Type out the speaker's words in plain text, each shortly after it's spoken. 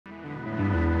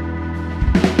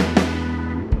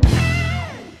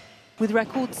with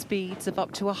record speeds of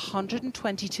up to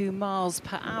 122 miles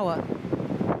per hour.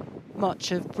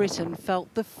 Much of Britain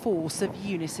felt the force of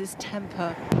Eunice's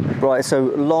temper. Right, so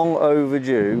long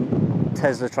overdue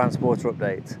Tesla Transporter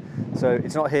update. So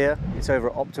it's not here, it's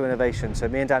over at Opto Innovation. So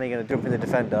me and Danny are going to jump in the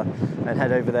Defender and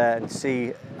head over there and see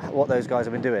what those guys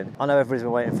have been doing. I know everybody's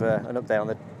been waiting for an update on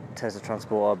the Tesla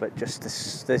Transporter, but just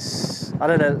this I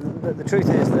don't know, the truth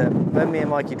is that when me and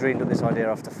Mikey dreamed up this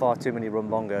idea after far too many run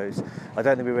bongos, I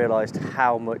don't think we realised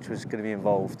how much was going to be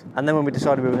involved. And then when we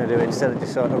decided we were going to do it, instead of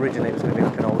just originally it was going to be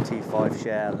like an old T5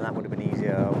 shell, and that would have been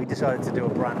easier, we decided to do a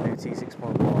brand new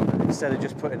T6.1, and instead of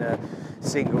just putting a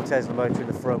single Tesla motor in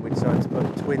the front, we decided to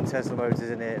put twin Tesla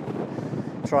motors in it,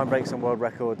 try and break some world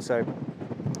records. So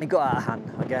it got out of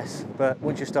hand, I guess, but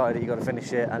once you started it, you've got to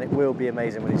finish it, and it will be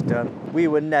amazing when it's done. We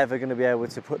were never going to be able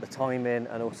to put the time in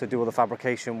and also do all the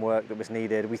fabrication work that was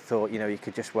needed. We thought, you know, you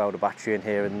could just weld a battery in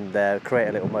here and there, create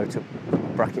a little motor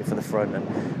bracket for the front,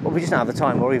 and well, we just don't have the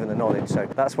time or even the knowledge. So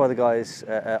that's why the guys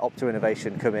at Opto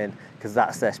Innovation come in, because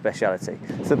that's their speciality.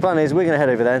 So the plan is we're going to head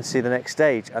over there and see the next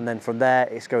stage, and then from there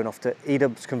it's going off to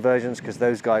EW's conversions, because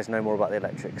those guys know more about the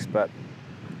electrics. But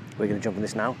we're going to jump on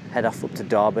this now, head off up to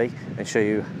Derby and show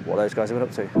you what those guys have been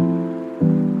up to.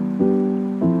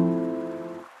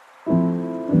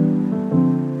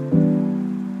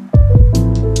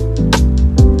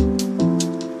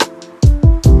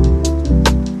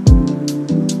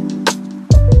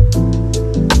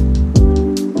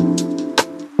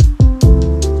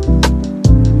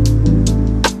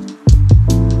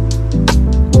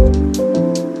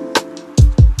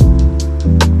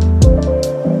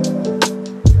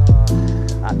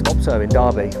 In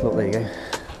Derby, look, there you go,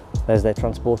 there's their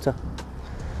Transporter,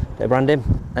 their branding.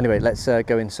 Anyway, let's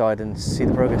go inside and see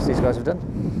the progress these guys have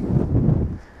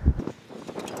done.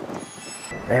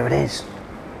 There it is.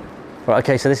 Right,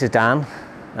 okay, so this is Dan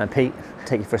and Pete.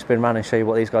 Take you for a spin around and show you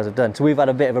what these guys have done. So we've had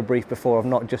a bit of a brief before. I've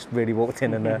not just really walked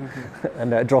in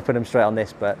and dropping them straight on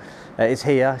this, but it's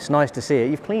here. It's nice to see it.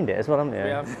 You've cleaned it as well, haven't you?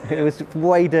 Yeah. It was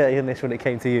way dirtier than this when it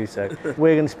came to you. So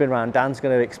we're going to spin around. Dan's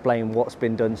going to explain what's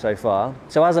been done so far.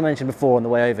 So as I mentioned before on the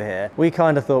way over here, we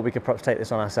kind of thought we could perhaps take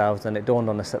this on ourselves, and it dawned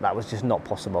on us that that was just not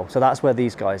possible. So that's where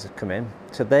these guys have come in.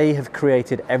 So they have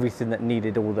created everything that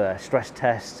needed all the stress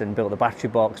tests and built the battery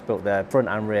box, built the front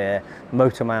and rear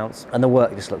motor mounts, and the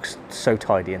work just looks so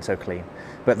tidy and so clean.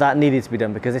 But that needed to be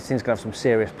done because this thing's going to have some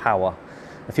serious power.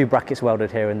 A few brackets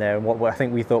welded here and there, and what I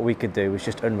think we thought we could do was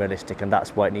just unrealistic, and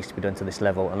that's why it needs to be done to this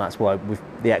level, and that's why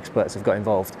the experts have got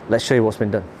involved. Let's show you what's been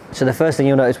done. So the first thing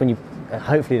you'll notice when you,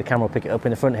 hopefully the camera will pick it up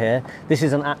in the front here, this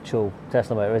is an actual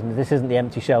Tesla motor, isn't it? This isn't the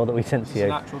empty shell that we sent to you.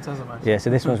 It's an actual Tesla motor. Yeah, so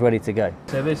this one's ready to go.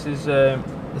 So this is the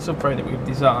subframe that we've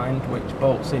designed, which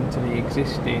bolts into the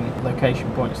existing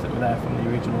location points that were there from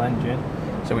the original engine.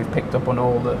 So we've picked up on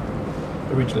all the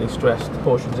originally stressed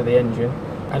portions of the engine,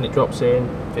 and it drops in,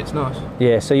 fits nice.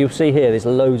 Yeah, so you'll see here there's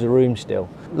loads of room still.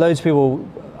 Loads of people,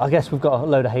 I guess we've got a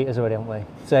load of haters already, haven't we?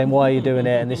 Saying, why are you doing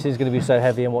it, and this is going to be so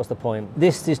heavy, and what's the point?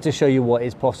 This is to show you what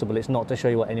is possible. It's not to show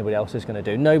you what anybody else is going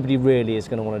to do. Nobody really is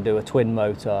going to want to do a twin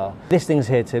motor. This thing's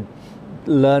here to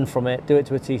learn from it, do it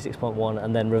to a T6.1,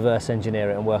 and then reverse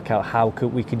engineer it and work out how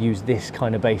we could use this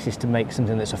kind of basis to make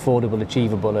something that's affordable,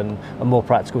 achievable, and more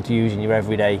practical to use in your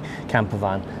everyday camper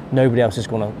van. Nobody else is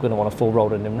going to want a full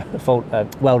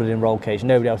welded in roll cage.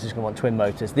 Nobody else is going to want twin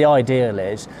motors. The ideal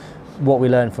is, what we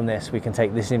learn from this, we can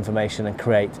take this information and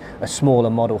create a smaller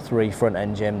Model 3 front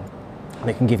engine.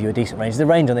 They can give you a decent range. The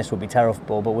range on this would be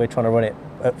terrible, but we're trying to run it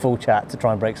at full chat to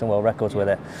try and break some world records with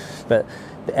it. But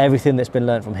everything that's been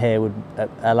learned from here would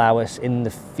allow us in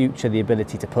the future the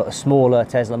ability to put a smaller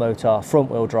Tesla motor, front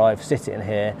wheel drive, sit it in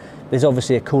here. There's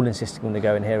obviously a cooling system going to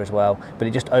go in here as well, but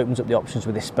it just opens up the options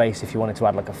with this space if you wanted to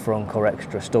add like a frunk or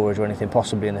extra storage or anything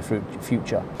possibly in the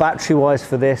future. Battery wise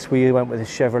for this, we went with a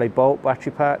Chevrolet Bolt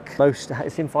battery pack.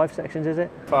 It's in 5 sections, is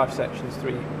it? 5 sections,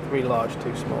 three large,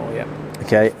 2 small, yeah.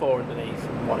 Okay. 4 underneath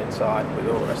and 1 inside with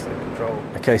all the rest of the control.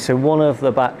 Okay, so one of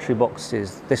the battery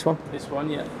boxes, this one? This one,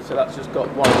 yeah. So that's just got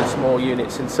one of the small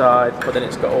units inside, but then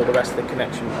it's got all the rest of the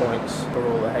connection points for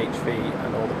all the HV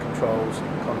and all the controls,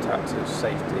 contactors,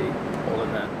 safety, all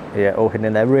in there. Yeah, all hidden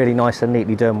in there. Really nice and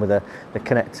neatly done with the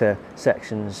connector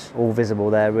sections all visible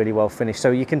there, really well finished.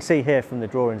 So you can see here from the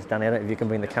drawings, Danny, I don't know if you can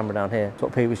bring the camera down here. It's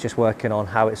what Pete was just working on,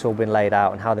 how it's all been laid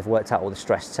out and how they've worked out all the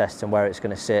stress tests and where it's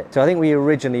going to sit. So I think we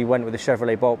originally went with the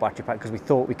Chevrolet Bolt battery pack because we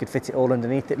thought we could fit it all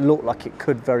underneath. It looked like it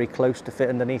could very close to fit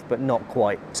underneath, but not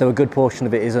quite. So a good portion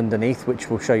of it is underneath, which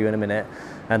we'll show you in a minute.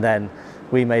 And then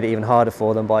we made it even harder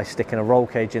for them by sticking a roll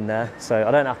cage in there. So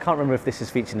I can't remember if this is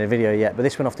featured in the video yet, but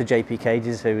this went off to JP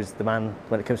Cages, who's the man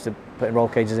when it comes to putting roll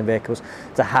cages in vehicles,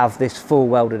 to have this full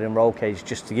welded in roll cage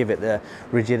just to give it the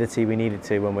rigidity we needed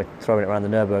to when we're throwing it around the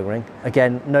Nürburgring.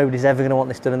 Again, nobody's ever going to want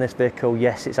this done in this vehicle.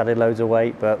 Yes, it's added loads of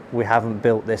weight, but we haven't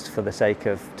built this for the sake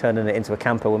of turning it into a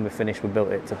camper. When we're finished, we built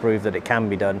it to prove that it can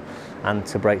be done and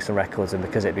to break some records, and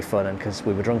because it'd be fun and because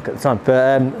we were drunk at the time.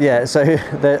 But yeah, so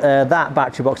that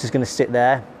battery box is going to sit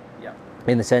there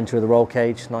in the centre of the roll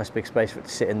cage. Nice big space for it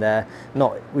to sit in there.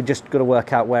 We just got to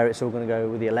work out where it's all going to go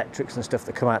with the electrics and stuff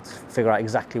that come out to figure out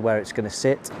exactly where it's going to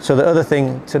sit. So the other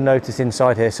thing to notice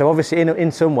inside here, so obviously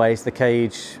in some ways the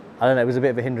cage, I don't know, it was a bit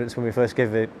of a hindrance when we first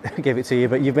gave it to you,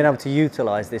 but you've been able to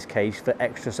utilise this cage for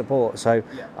extra support. So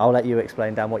I'll let you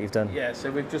explain, Dan, what you've done. Yeah,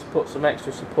 so we've just put some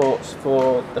extra supports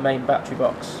for the main battery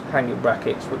box hanging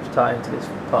brackets, which tie into this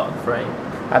part of the frame.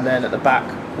 And then at the back,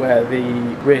 where the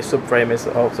rear subframe is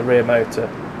that holds the rear motor,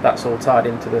 that's all tied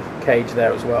into the cage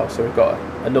there as well. So we've got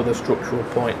another structural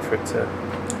point for it to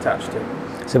attach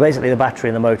to. So basically the battery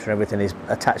and the motor and everything is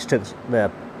attached to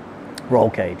the roll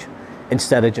cage,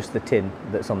 instead of just the tin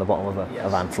that's on the bottom of a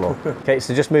van floor. Okay,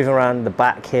 so just moving around the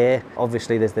back here,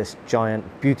 obviously there's this giant,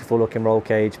 beautiful looking roll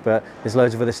cage, but there's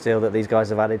loads of other steel that these guys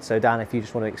have added. So Dan, if you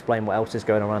just want to explain what else is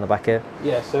going on around the back here.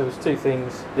 Yeah, so there's two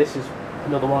things. This is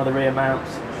another one of the rear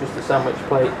mounts, just a sandwich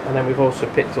plate, and then we've also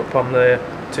picked up on the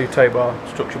two tow bar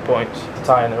structure points to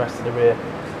tie in the rest of the rear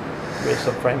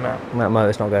subframe mount. That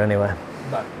motor's not going anywhere.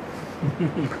 No.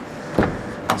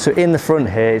 So in the front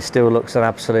here, it still looks an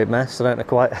absolute mess. I don't know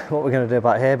quite what we're going to do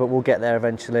about here, but we'll get there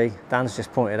eventually. Dan's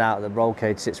just pointed out that the roll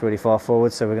cage sits really far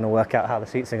forward, so we're going to work out how the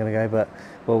seats are going to go,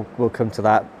 but we'll come to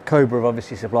that. Cobra have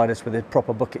obviously supplied us with the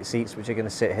proper bucket seats, which are going to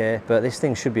sit here, but this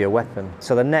thing should be a weapon.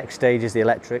 So the next stage is the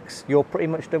electrics. You're pretty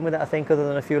much done with it, I think, other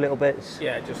than a few little bits.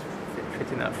 Yeah, just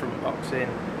fitting that front box in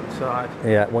inside.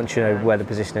 Yeah, once you know where the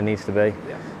positioning needs to be.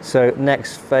 Yeah. So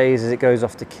next phase is it goes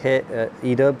off to kit at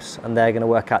E-dubs, and they're going to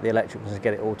work out the electrics and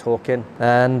get it all talking.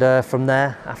 And from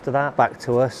there, after that, back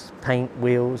to us, paint,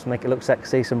 wheels, make it look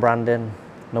sexy, some branding,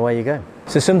 and away you go.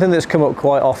 So something that's come up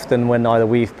quite often when either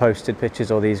we've posted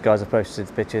pictures or these guys have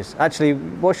posted pictures. Actually,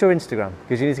 what's your Instagram?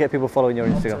 Because you need to get people following your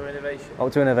Instagram. Opto Innovation.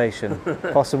 Opto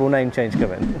Innovation. Possible name change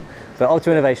coming. But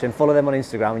Opto Innovation, follow them on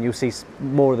Instagram and you'll see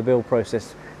more of the build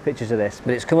process, pictures of this.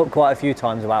 But it's come up quite a few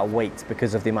times about weight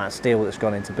because of the amount of steel that's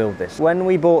gone in to build this. When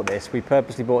we bought this, we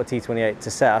purposely bought a T28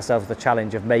 to set ourselves the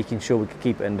challenge of making sure we could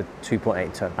keep it under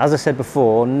 2.8 tonne. As I said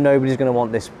before, nobody's going to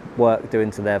want this work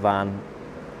doing to their van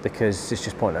because it's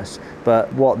just pointless.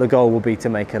 But what the goal will be to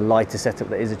make a lighter setup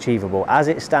that is achievable. As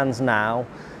it stands now,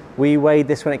 we weighed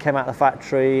this when it came out of the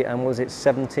factory, and was it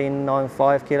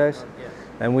 1795 kilos? Yeah.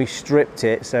 And we stripped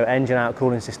it, so engine out,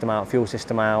 cooling system out, fuel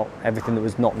system out, everything that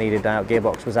was not needed out,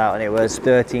 gearbox was out, and it was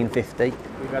 1350.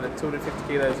 We've added 250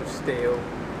 kilos of steel,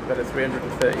 we've added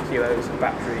 330 kilos of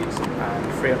batteries,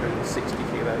 and 360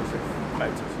 kilos of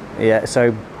motors. Yeah,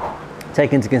 so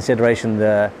take into consideration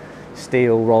the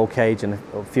steel roll cage and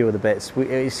a few of the bits,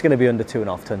 it's going to be under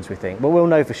 2.5 tonnes, we think, but we'll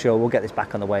know for sure. We'll get this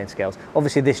back on the weighing scales.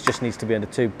 Obviously this just needs to be under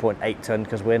 2.8 tonne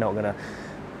because we're not going to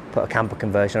put a camper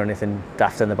conversion or anything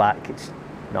daft in the back. It's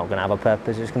not going to have a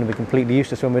purpose. It's going to be completely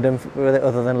useless when we're done with it,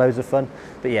 other than loads of fun.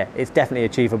 But yeah, it's definitely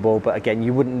achievable. But again,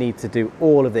 you wouldn't need to do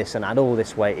all of this and add all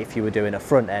this weight if you were doing a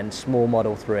front end small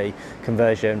Model 3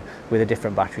 conversion with a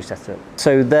different battery setup.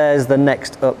 So there's the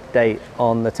next update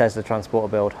on the Tesla Transporter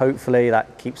build. Hopefully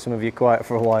that keeps some of you quiet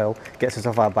for a while, gets us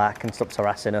off our back and stops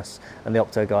harassing us and the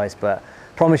Opto guys. But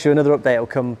promise you another update will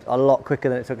come a lot quicker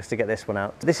than it took us to get this one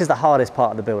out. This is the hardest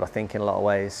part of the build, I think, in a lot of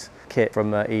ways. Kit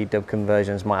from E-dub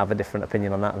Conversions might have a different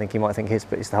opinion on that. I think he might think his,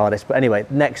 but it's the hardest. But anyway,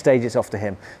 next stage it's off to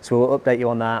him. So we'll update you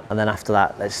on that, and then after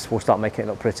that, we'll start making it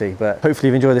look pretty. But hopefully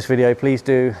you've enjoyed this video. Please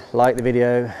do like the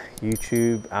video.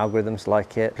 YouTube algorithms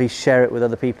like it. Please share it with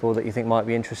other people that you think might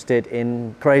be interested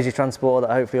in crazy transporter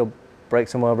that hopefully will break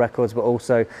some world records, but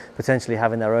also potentially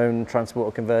having their own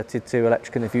transporter converted to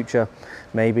electric in the future.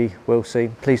 Maybe, we'll see.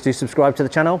 Please do subscribe to the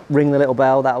channel, ring the little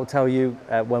bell, that will tell you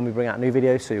when we bring out new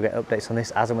videos, so you'll get updates on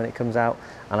this as and when it comes out.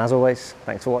 And as always,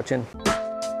 thanks for watching.